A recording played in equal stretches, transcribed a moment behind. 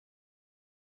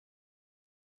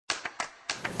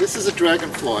This is a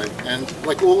dragonfly, and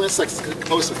like all insects, it's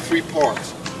composed of three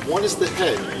parts. One is the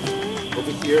head,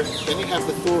 over here. Then you have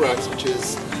the thorax, which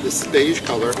is this beige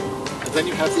color. And then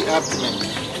you have the abdomen,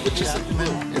 which is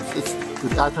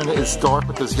the abdomen is dark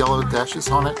with those yellow dashes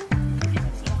on it.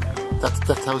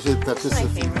 That tells you that this is a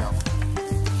female.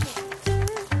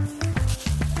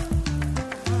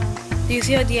 Do you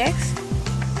see all the eggs?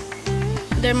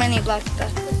 There are many black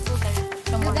dots.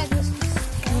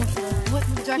 What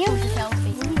direction was the tail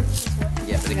facing?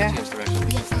 Yeah, but it can change direction.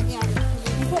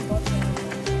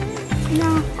 No,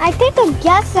 I think the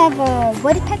guests have a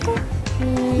woodpecker.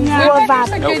 No,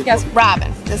 That's a good guess.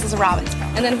 Robin. This is a robin.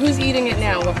 And then who's eating it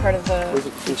now? What part of the...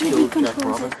 Who's killed Jack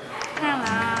Robin?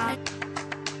 Hello.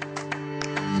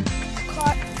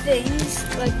 Caught things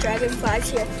like dragonflies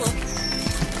here for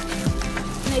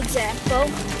an example.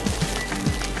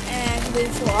 And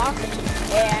we've walked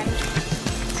and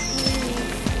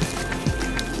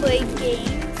we've played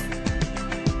games.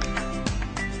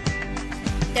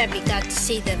 That we got to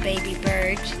see the baby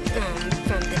bird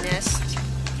from the nest,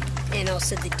 and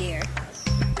also the deer.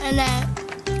 And that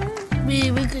we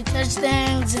could catch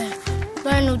things and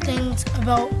learn new things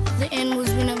about the animals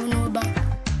we never knew about.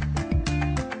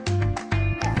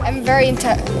 I'm very into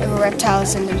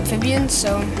reptiles and amphibians,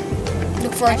 so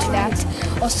look forward to that.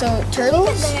 Also,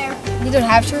 turtles. We don't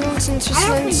have turtles in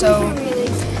Switzerland, so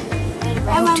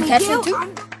I hope to catch them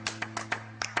too.